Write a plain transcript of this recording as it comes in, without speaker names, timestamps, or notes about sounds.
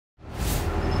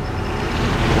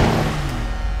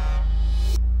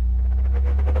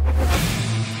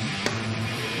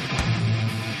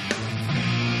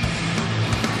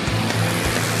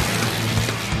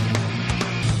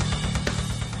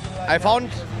I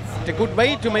found the good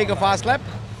way to make a fast lap,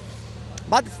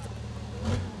 but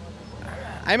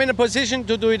I'm in a position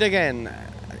to do it again.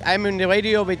 I'm in the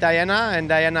radio with Diana, and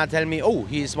Diana tell me, oh,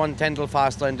 he's 1/10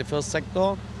 faster in the first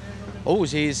sector. Oh,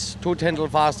 he's 2/10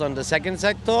 faster in the second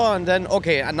sector, and then,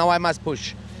 okay, and now I must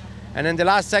push. And in the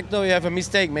last sector, you have a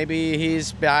mistake. Maybe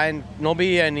he's behind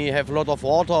Norbi and he have a lot of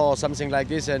water or something like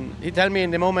this. And he tell me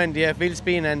in the moment he have wheel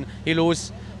spin and he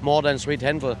lose more than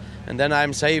 3/10. And then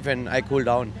I'm safe and I cool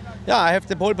down. Yeah, I have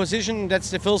the pole position.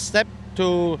 That's the first step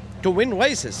to win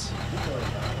races.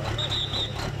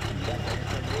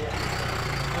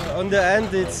 On the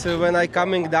end, it's when I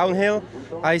coming downhill,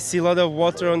 I see a lot of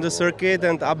water on the circuit,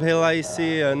 and uphill I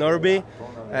see Norbi,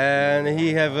 and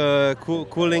he have a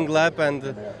cooling lap,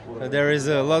 and there is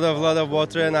a lot of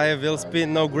water, and I have wheel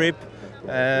spin, no grip,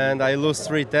 and I lose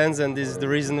 3/10, and this is the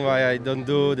reason why I don't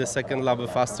do the second lap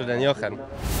faster than Jochen.